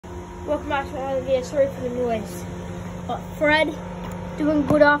Welcome back to another video. Sorry for the noise. But Fred doing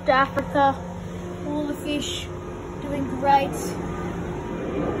good after Africa. All the fish doing great.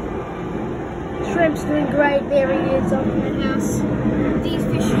 Shrimp's doing great. There he is up in the house. These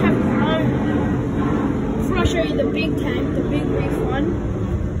fish have grown. Before I show you the big tank, the big reef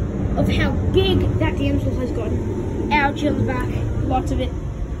one, of how big that damsel has gotten. Algae on the back, lots of it.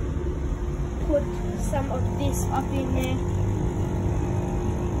 Put some of this up in there.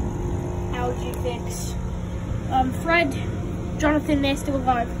 Algae fix. Fred, Jonathan, they're still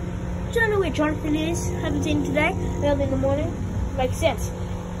alive. Don't know where Jonathan is. Haven't seen him today. Early in the morning. Makes sense.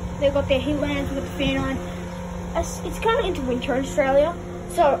 They've got their heatlands with the fan on. It's coming into winter in Australia,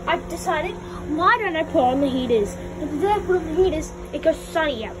 so I've decided, why don't I put on the heaters? Because if I put on the heaters, it goes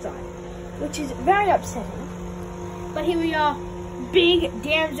sunny outside, which is very upsetting. But here we are. Big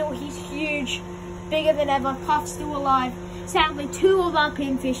damsel. He's huge. Bigger than ever. Puff's still alive. Sadly, 2 of our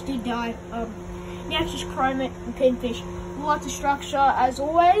pinfish did die. Now it's just chromet and pinfish. Lots of structure as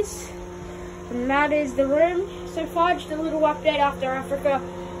always. And that is the room so far. Just a little update after Africa.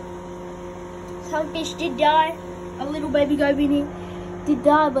 Some fish did die. A little baby goby did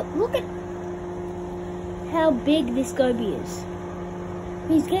die, but look at how big this goby is.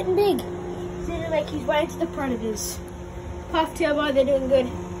 He's getting big. He's gonna make his way to the predators. Puff, Turbo, they're doing good.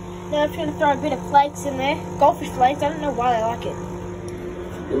 Now I'm just going to throw a bit of flakes in there. Goldfish flakes, I don't know why they like it.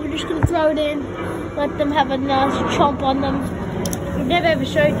 But we're just going to throw it in, let them have a nice chomp on them. We've never ever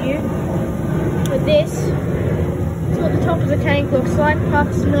showed you. But this is what the top of the tank looks like.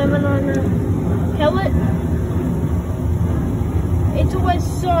 Puff's moving on the pellet. It's always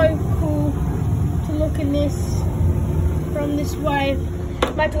so cool to look in this from this way.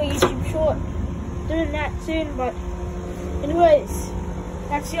 Might do a YouTube short doing that soon, but anyways.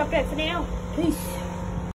 That's the update for now. Peace.